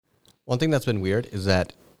One thing that's been weird is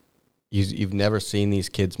that you've never seen these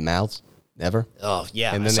kids' mouths. Never? Oh,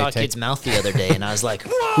 yeah. And I then saw they a kid's mouth the other day, and I was like,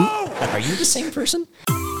 are you the same person?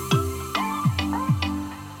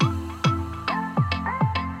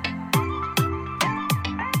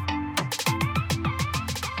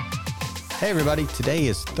 Hey everybody, today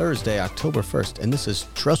is Thursday, October 1st, and this is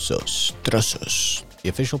Trozos, the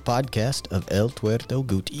official podcast of El Tuerto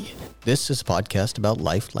Guti. This is a podcast about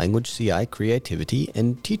life, language, CI, creativity,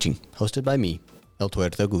 and teaching, hosted by me, El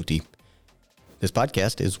Tuerto Guti. This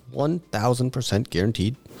podcast is 1,000%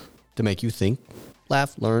 guaranteed to make you think,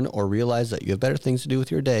 laugh, learn, or realize that you have better things to do with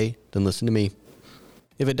your day than listen to me.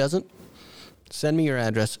 If it doesn't, send me your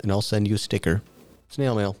address and I'll send you a sticker.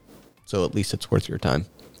 Snail mail, so at least it's worth your time.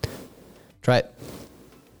 Try it.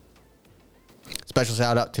 Special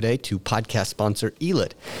shout out today to podcast sponsor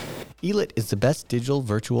Eelit. Eelit is the best digital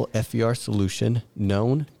virtual FVR solution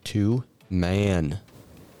known to man.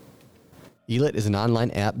 Eelit is an online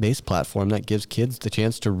app-based platform that gives kids the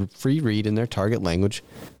chance to free read in their target language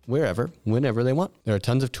wherever, whenever they want. There are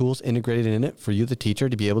tons of tools integrated in it for you, the teacher,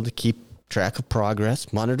 to be able to keep track of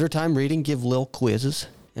progress, monitor time reading, give little quizzes,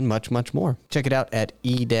 and much, much more. Check it out at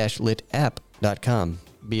e-litapp.com.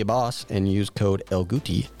 Be a boss and use code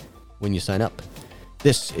ELGUTI when you sign up.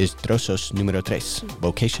 This is Trozos número 3.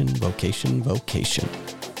 Vocation, vocation, vocation.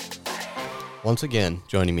 Once again,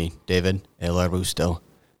 joining me, David El Arbusto.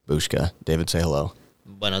 Bushka. David, say hello.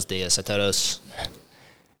 Buenos dias a todos.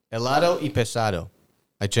 Helado y pesado.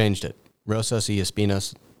 I changed it. Rosas y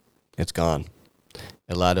espinas. It's gone.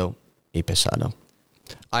 Helado y pesado.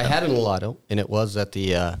 I had an helado, and it was that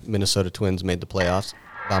the Minnesota Twins made the playoffs.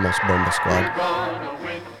 Vamos Bomba Squad.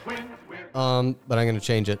 But I'm going to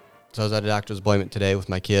change it. So I was at a doctor's appointment today with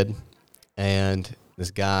my kid, and this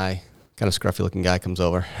guy, kind of scruffy-looking guy, comes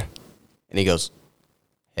over, and he goes,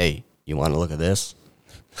 "Hey, you want to look at this?"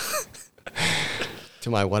 To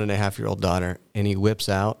my 1.5-year-old daughter, and he whips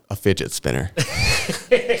out a fidget spinner.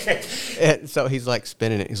 And so he's like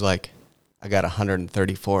spinning it. He's like, "I got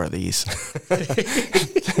 134 of these."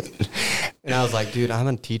 And I was like, "Dude, I'm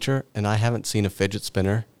a teacher, and I haven't seen a fidget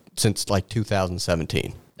spinner since like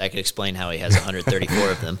 2017. That could explain how he has 134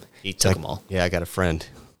 of them. He took them all. Yeah, I got a friend.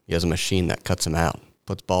 He has a machine that cuts them out,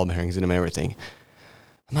 puts ball bearings in them, everything.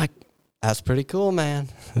 I'm like, that's pretty cool, man.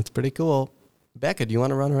 That's pretty cool. Becca, do you want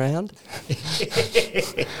to run around?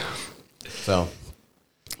 So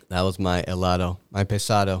that was my helado, my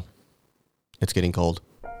pesado. It's getting cold.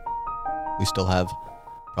 We still have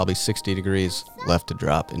probably 60 degrees left to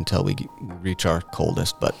drop until we reach our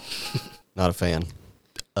coldest, but not a fan.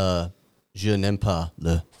 Je n'aime pas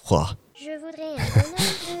le froid. Je voudrais un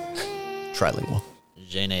bonheur de Trilingual.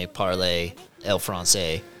 Je ne parle el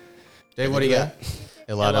français. Dave, what do you got?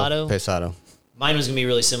 Helado? Pesado. Mine was going to be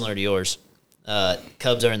really similar to yours.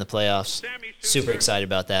 Cubs are in the playoffs. Super excited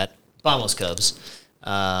about that. Vamos, Cubs.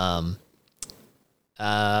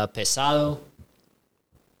 Pesado.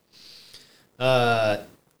 I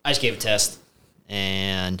just gave a test,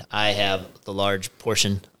 and I have the large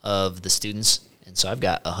portion of the students, and so I've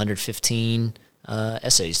got 115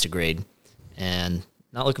 essays to grade, and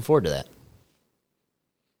not looking forward to that.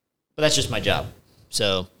 But that's just my job,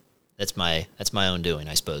 so that's my own doing,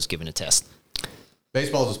 I suppose, giving a test.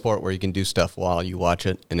 Baseball is a sport where you can do stuff while you watch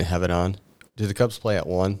it and have it on. Do the Cubs play at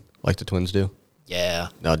 1 like the Twins do? Yeah.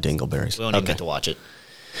 No, dingleberries. We don't even get to watch it.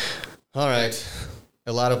 All right.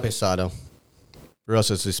 Helado pesado.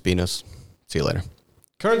 Rosas espinas. See you later.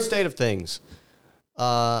 Current state of things.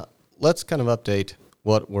 Let's kind of update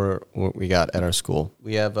what we got at our school.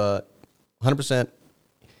 We have 100%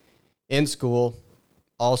 in school,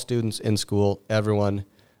 all students in school, everyone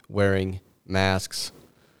wearing masks.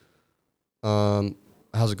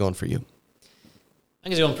 How's it going for you? I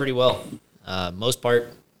think it's going pretty well. Most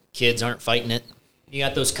part, kids aren't fighting it. You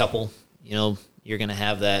got those couple, you're going to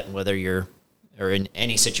have that whether you're or in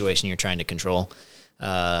any situation you're trying to control.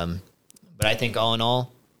 But I think all in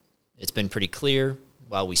all, it's been pretty clear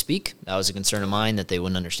while we speak. That was a concern of mine that they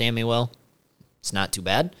wouldn't understand me well. It's not too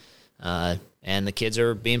bad. And the kids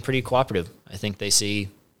are being pretty cooperative. I think they see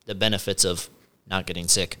the benefits of not getting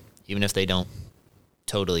sick, even if they don't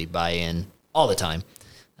totally buy in all the time.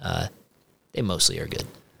 They mostly are good.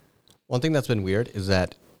 One thing that's been weird is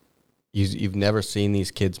that you've never seen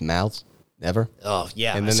these kids' mouths. Never? Oh,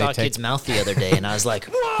 yeah. And I then saw a kid's mouth the other day, and I was like,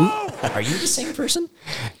 are you the same person?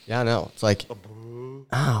 Yeah, I know. It's like,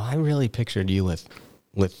 I really pictured you with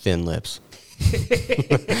thin lips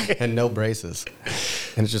and no braces.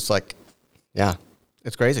 And it's just like, yeah,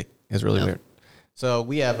 it's crazy. It's really weird. So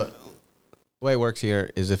we have, the way it works here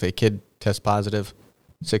is if a kid tests positive,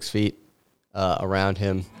 6 feet around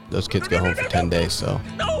him, those kids go home for 10 days. So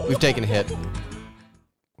We've taken a hit.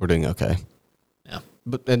 We're doing okay. Yeah.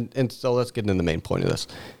 But and so let's get into the main point of this.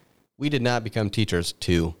 We did not become teachers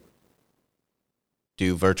to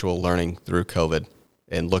do virtual learning through COVID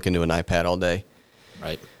and look into an iPad all day.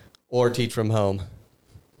 Right. Or teach from home.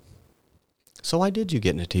 So why did you get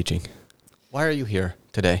into teaching? Why are you here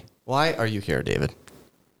today? Why are you here, David?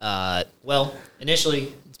 Well,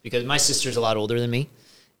 initially, it's because my sister's a lot older than me,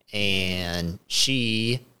 and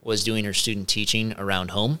she was doing her student teaching around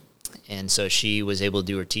home, and so she was able to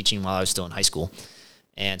do her teaching while I was still in high school.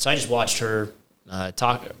 And so I just watched her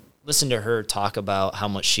listened to her talk about how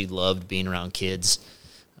much she loved being around kids.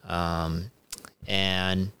 And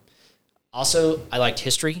also, I liked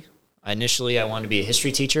history. Initially, I wanted to be a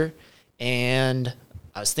history teacher, and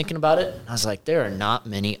I was thinking about it, and I was like, there are not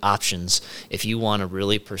many options if you want to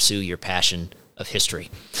really pursue your passion of history.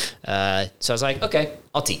 So I was like, okay,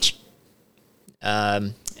 I'll teach.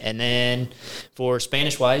 And then for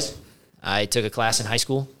Spanish-wise, I took a class in high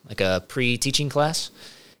school, like a pre-teaching class,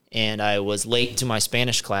 and I was late to my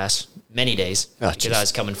Spanish class many days because I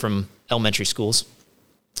was coming from elementary schools.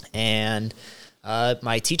 And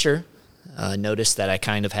my teacher noticed that I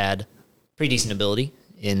kind of had pretty decent ability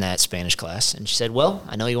in that Spanish class. And she said, well,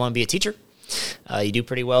 I know you want to be a teacher. You do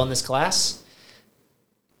pretty well in this class.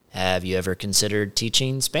 Have you ever considered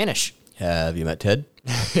teaching Spanish? Have you met Ted?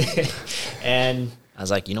 And I was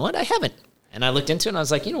like, you know what? I haven't. And I looked into it and I was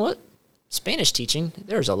like, you know what? Spanish teaching,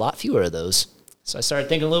 there's a lot fewer of those. So I started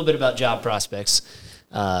thinking a little bit about job prospects.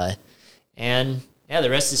 And yeah, the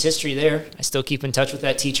rest is history there. I still keep in touch with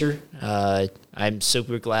that teacher. I'm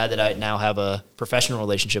super glad that I now have a professional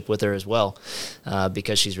relationship with her as well,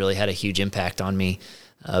 because she's really had a huge impact on me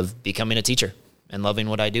of becoming a teacher and loving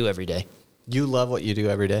what I do every day. You love what you do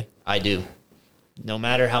every day? I do. No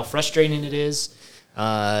matter how frustrating it is,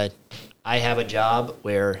 I have a job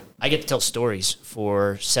where I get to tell stories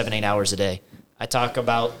for 7-8 hours a day. I talk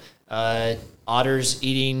about otters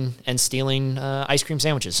eating and stealing ice cream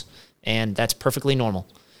sandwiches. And that's perfectly normal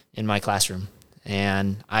in my classroom.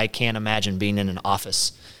 And I can't imagine being in an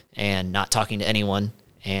office and not talking to anyone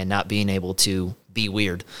and not being able to be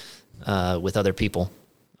weird with other people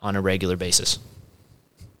on a regular basis.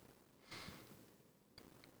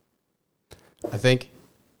 I think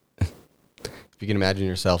if you can imagine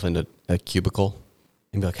yourself in a cubicle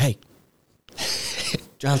and be like, hey,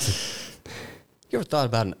 Johnson, you ever thought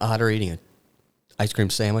about an otter eating an ice cream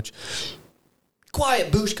sandwich?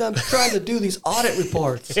 Quiet, Bushka. I'm trying to do these audit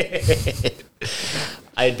reports.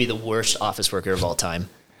 I'd be the worst office worker of all time.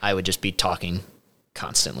 I would just be talking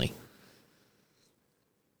constantly.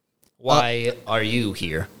 Why are you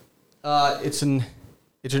here? It's an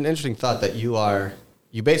interesting thought that you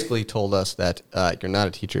basically told us that you're not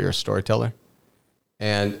a teacher, you're a storyteller.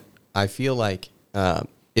 And I feel like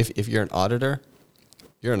if you're an auditor,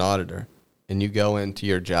 you're an auditor. And you go into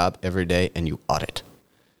your job every day and you audit.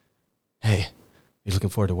 Hey, you looking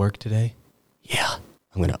forward to work today? Yeah,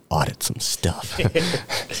 I'm going to audit some stuff.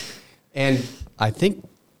 And I think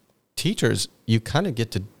teachers, you kind of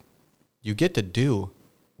get to do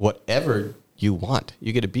whatever you want.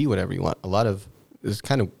 You get to be whatever you want. A lot of this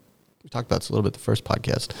kind of, we talked about this a little bit the first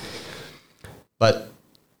podcast. But,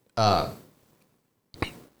 I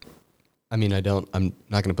mean, I'm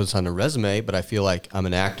not going to put this on a resume, but I feel like I'm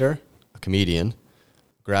an actor, a comedian,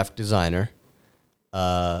 graphic designer,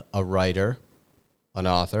 a writer, an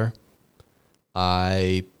author.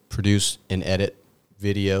 I produce and edit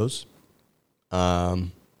videos. Podcast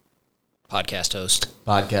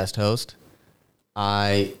host.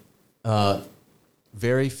 I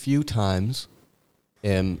very few times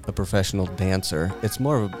am a professional dancer. It's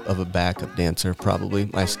more of a backup dancer, probably,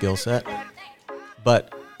 my skill set.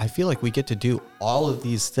 But I feel like we get to do all of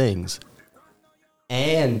these things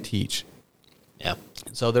and teach. Yeah.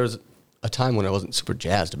 So there's a time when I wasn't super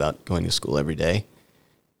jazzed about going to school every day.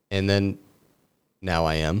 And then now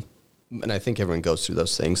I am. And I think everyone goes through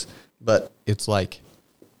those things. But it's like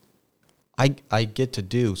I get to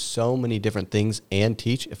do so many different things and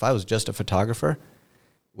teach. If I was just a photographer,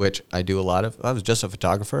 which I do a lot of, if I was just a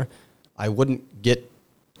photographer, I wouldn't get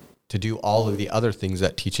to do all of the other things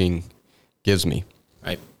that teaching gives me.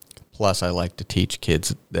 Right. Plus, I like to teach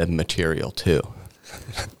kids the material, too.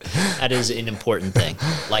 That is an important thing.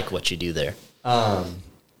 Like what you do there. But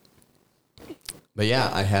yeah,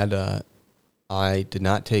 I did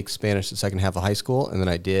not take Spanish the second half of high school, and then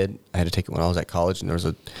I did. I had to take it when I was at college, and there was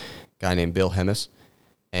a guy named Bill Hemis,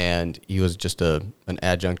 and he was just an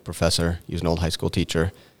adjunct professor. He was an old high school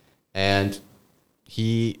teacher, and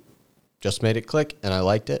he just made it click, and I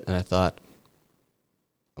liked it, and I thought,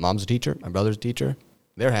 my mom's a teacher, my brother's a teacher,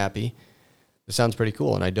 they're happy. this sounds pretty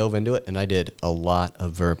cool. And I dove into it, and I did a lot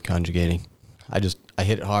of verb conjugating. I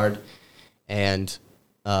hit it hard. And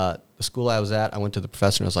the school I was at, I went to the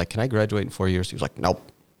professor, and I was like, can I graduate in 4 years? He was like, nope.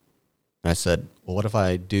 And I said, well, what if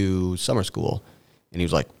I do summer school? And he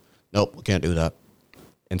was like, nope, we can't do that.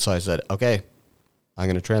 And so I said, okay, I'm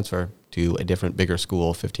going to transfer to a different, bigger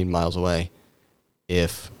school 15 miles away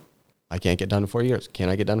if I can't get done in 4 years. Can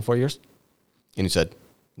I get done in 4 years? And he said,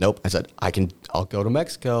 nope. I said, I'll go to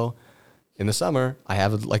Mexico in the summer. I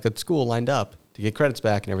have like a school lined up to get credits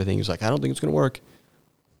back and everything. He was like, I don't think it's going to work.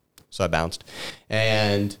 So I bounced.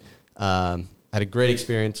 And had a great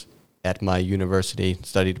experience at my university,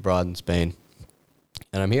 studied abroad in Spain.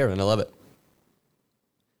 And I'm here, and I love it.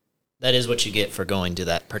 That is what you get for going to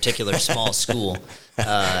that particular small school.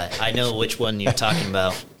 I know which one you're talking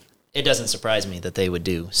about. It doesn't surprise me that they would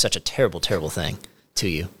do such a terrible, terrible thing to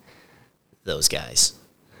you. Those guys.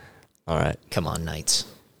 All right. Come on, Knights.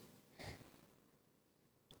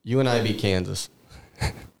 UNI beat Kansas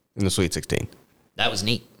in the Sweet 16. That was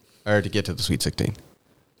neat. Or to get to the Sweet 16.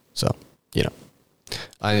 So,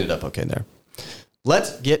 I ended up okay there.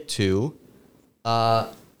 Let's get to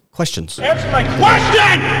questions. Answer my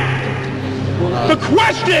question! The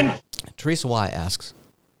question! Teresa Y asks,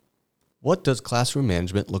 what does classroom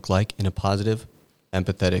management look like in a positive,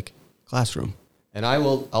 empathetic classroom? And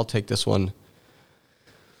I'll take this one.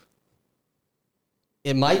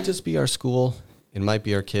 It might just be our school. It might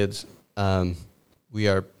be our kids. We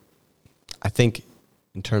are, I think,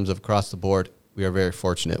 in terms of across the board, we are very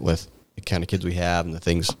fortunate with the kind of kids we have and the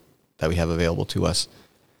things that we have available to us.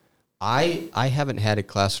 I haven't had a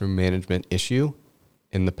classroom management issue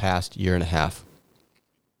in the past year and a half.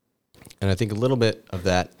 And I think a little bit of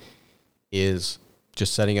that is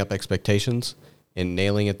just setting up expectations and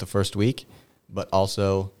nailing it the first week, but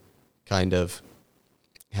also kind of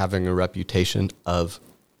having a reputation of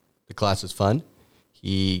the class is fun.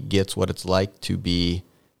 He gets what it's like to be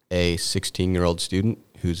a 16-year-old student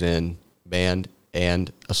who's in band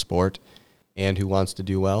and a sport and who wants to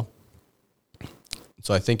do well.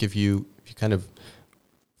 So I think if you kind of,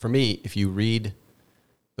 for me, if you read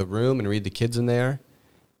the room and read the kids in there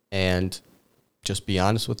and just be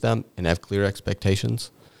honest with them and have clear expectations,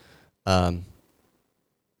 I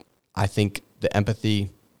think the empathy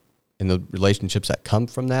and the relationships that come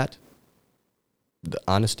from that, the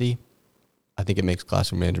honesty, I think it makes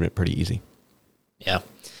classroom management pretty easy. Yeah.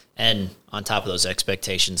 And on top of those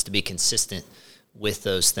expectations, to be consistent with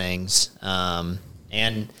those things.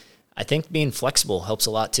 And I think being flexible helps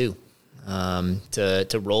a lot too,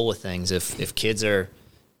 to roll with things. If kids are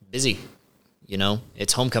busy,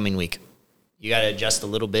 it's homecoming week. You got to adjust a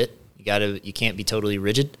little bit. You can't be totally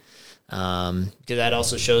rigid. Because that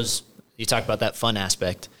also shows, you talk about that fun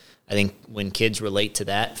aspect. I think when kids relate to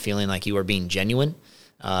that, feeling like you are being genuine,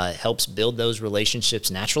 helps build those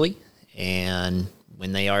relationships naturally. And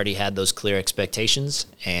when they already had those clear expectations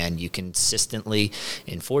and you consistently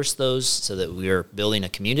enforce those so that we are building a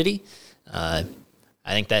community, I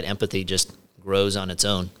think that empathy just grows on its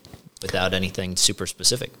own without anything super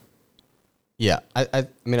specific. Yeah, I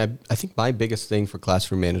think my biggest thing for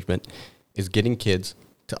classroom management is getting kids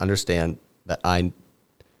to understand that I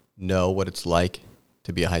know what it's like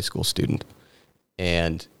to be a high school student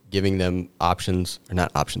and giving them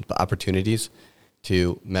opportunities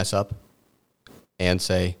to mess up and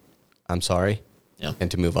say, I'm sorry,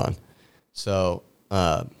 and to move on. So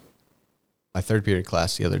my third period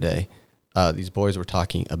class the other day, these boys were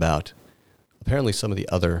talking about apparently some of the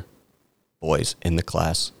other boys in the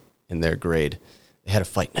class in their grade, they had a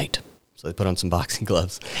fight night. So they put on some boxing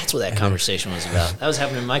gloves. That's what that conversation was about. That was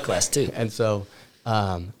happening in my class too. And so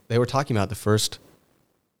they were talking about the first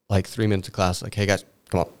 3 minutes of class, like, hey guys,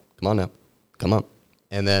 come on now, come on.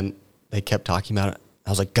 And then they kept talking about it. I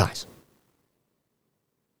was like, guys,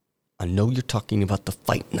 I know you're talking about the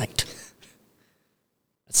fight night.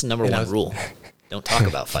 That's the number one rule. Don't talk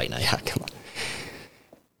about fight night. Yeah, come on.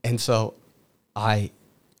 And so I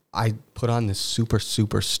put on this super,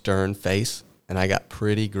 super stern face, and I got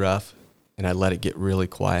pretty gruff, and I let it get really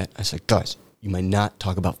quiet. I said, guys, you might not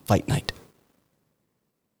talk about fight night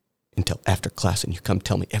until after class, and you come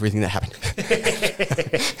tell me everything that happened.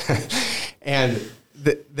 And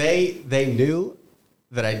they knew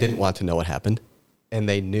that I didn't want to know what happened, and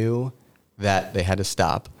they knew that they had to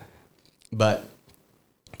stop. But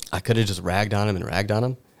I could have just ragged on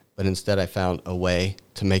them, but instead I found a way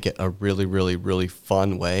to make it a really, really, really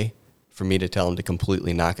fun way for me to tell them to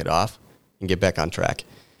completely knock it off and get back on track.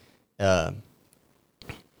 So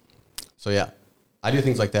yeah, I do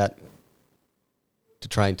things like that to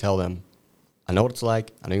try and tell them, I know what it's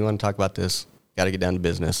like. I know you want to talk about this. Got to get down to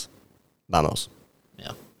business. Vamos.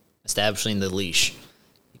 Yeah. establishing the leash.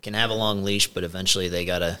 You can have a long leash, but eventually you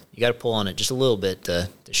gotta pull on it just a little bit to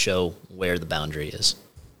show where the boundary is.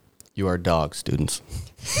 You are dogs, students.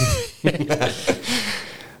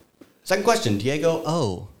 Second question, Diego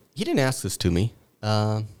O. He didn't ask this to me,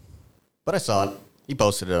 but I saw it. He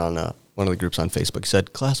posted it on one of the groups on Facebook. He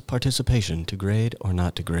said, class participation, to grade or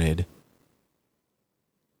not to grade?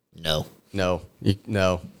 No. No.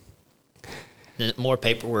 More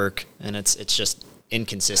paperwork, and it's just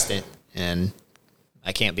inconsistent, and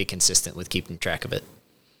I can't be consistent with keeping track of it.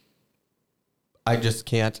 I just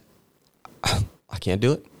can't. I can't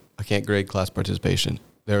do it. I can't grade class participation.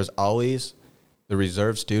 There's always the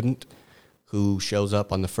reserve student who shows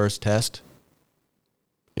up on the first test.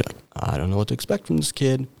 You're like, I don't know what to expect from this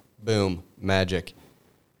kid. Boom, magic.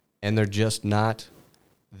 And they're just not,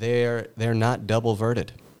 they're not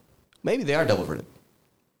double-verted. Maybe they are double-verted.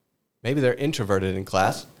 Maybe they're introverted in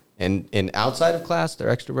class, and outside of class,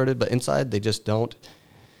 they're extroverted, but inside, they just don't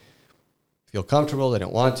feel comfortable. They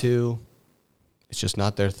don't want to. It's just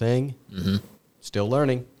not their thing. Mm-hmm. Still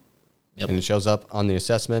learning. Yep. And it shows up on the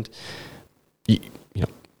assessment. You know,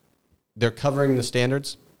 they're covering the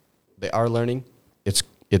standards. They are learning. It's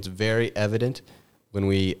very evident when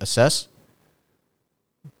we assess.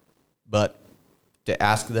 But to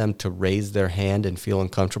ask them to raise their hand and feel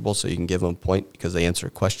uncomfortable so you can give them a point because they answer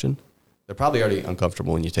a question, they're probably already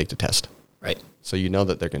uncomfortable when you take the test. Right. So you know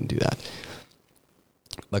that they're going to do that.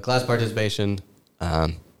 But class participation,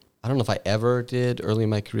 I don't know if I ever did early in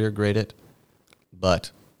my career grade it,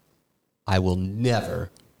 but I will never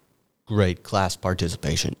grade class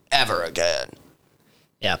participation ever again.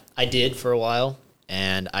 Yeah, I did for a while,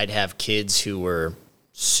 and I'd have kids who were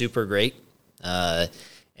super great,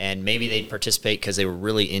 and maybe they'd participate because they were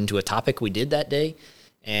really into a topic we did that day,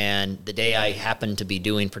 and the day I happened to be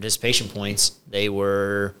doing participation points, they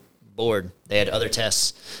were bored. They had other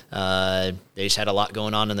tests. They just had a lot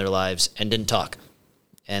going on in their lives and didn't talk.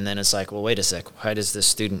 And then it's like, well, wait a sec. Why does this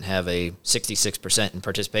student have a 66% in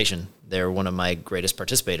participation? They're one of my greatest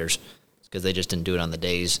participators. It's because they just didn't do it on the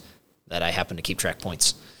days that I happen to keep track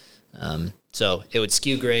points. So it would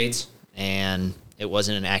skew grades, and it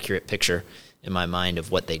wasn't an accurate picture in my mind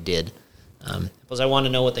of what they did. Because I want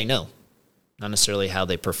to know what they know, not necessarily how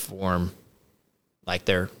they perform, like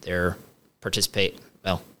their participate.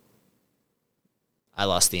 Well, I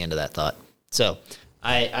lost the end of that thought. So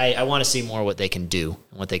I want to see more what they can do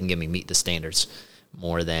and what they can give me meet the standards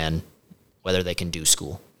more than whether they can do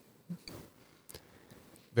school.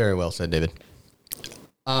 Very well said, David.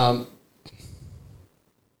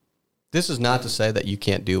 This is not to say that you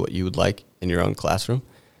can't do what you would like in your own classroom.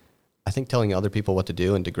 I think telling other people what to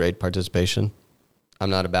do and to grade participation, I'm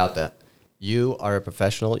not about that. You are a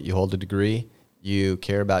professional. You hold a degree. You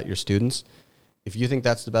care about your students. If you think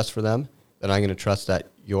that's the best for them, then I'm going to trust that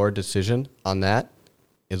your decision on that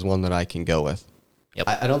is one that I can go with. Yep.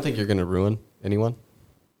 I don't think you're going to ruin anyone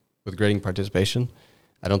with grading participation.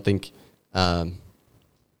 I don't think it's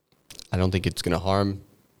going to harm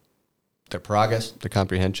their progress, their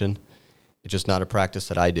comprehension. It's just not a practice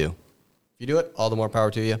that I do. If you do it, all the more power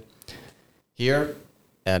to you. Here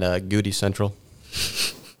at Goody Central,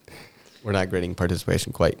 we're not grading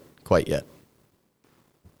participation quite yet.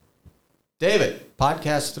 David,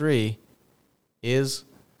 podcast 3 is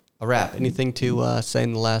a wrap. Anything to say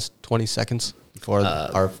in the last 20 seconds before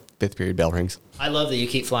our 5th period bell rings? I love that you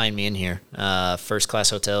keep flying me in here. First class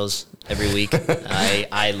hotels every week.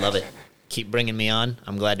 I love it. Keep bringing me on.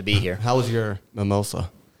 I'm glad to be here. How was your mimosa?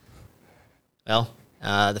 Well,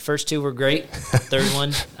 the first 2 were great. The third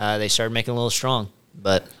one, they started making a little strong,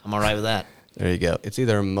 but I'm all right with that. There you go. It's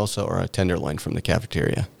either a mimosa or a tenderloin from the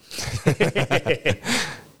cafeteria.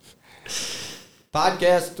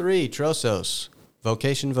 Podcast 3, Trossos.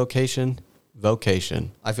 Vocation, vocation,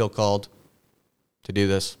 vocation. I feel called to do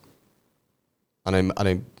this on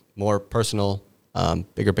a more personal,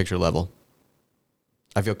 bigger picture level.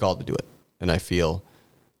 I feel called to do it. And I feel,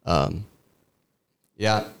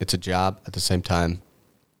 it's a job. At the same time,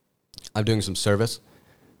 I'm doing some service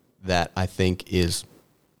that I think is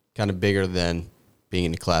kind of bigger than being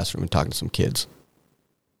in the classroom and talking to some kids.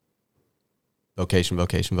 Vocation,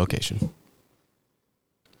 vocation, vocation.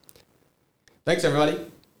 Thanks, everybody.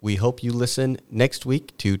 We hope you listen next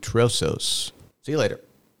week to Trossos. See you later.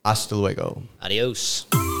 Hasta luego. Adios.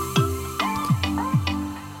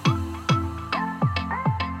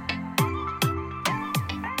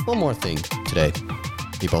 One more thing today,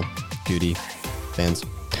 people, Goody fans.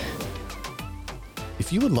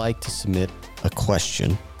 If you would like to submit a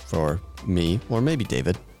question for me, or maybe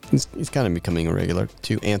David, he's kind of becoming a regular,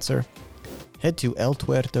 to answer, head to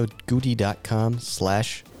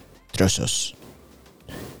eltuertogoody.com/Trossos.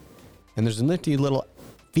 And there's a nifty little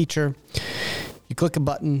feature. You click a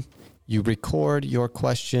button, you record your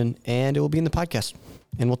question, and it will be in the podcast.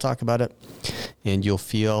 And we'll talk about it. And you'll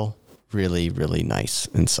feel really, really nice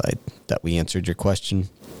inside that we answered your question.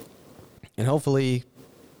 And hopefully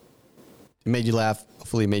it made you laugh.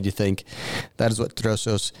 Hopefully it made you think. That is what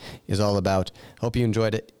Trozos is all about. Hope you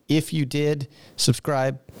enjoyed it. If you did,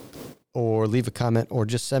 subscribe or leave a comment or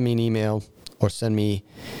just send me an email or send me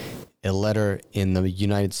a letter in the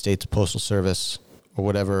United States Postal Service or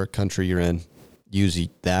whatever country you're in. Use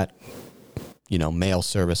that, mail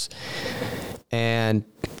service. And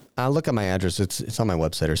I'll look at my address. It's on my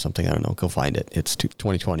website or something. I don't know. Go find it. It's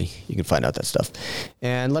 2020. You can find out that stuff.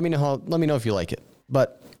 And let me know if you like it.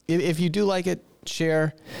 But if you do like it,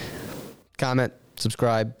 share, comment,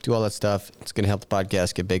 subscribe, do all that stuff. It's going to help the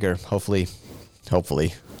podcast get bigger. Hopefully,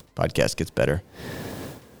 podcast gets better.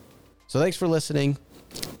 So thanks for listening.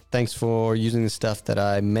 Thanks for using the stuff that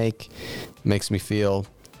I make. It makes me feel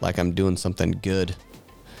like I'm doing something good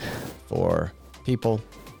for people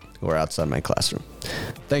who are outside my classroom.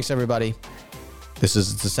 Thanks, everybody. This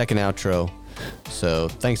is the second outro. So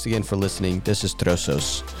thanks again for listening. This is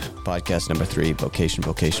Trozos, podcast number 3, Vocation.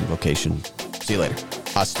 See you later.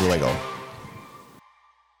 Hasta luego.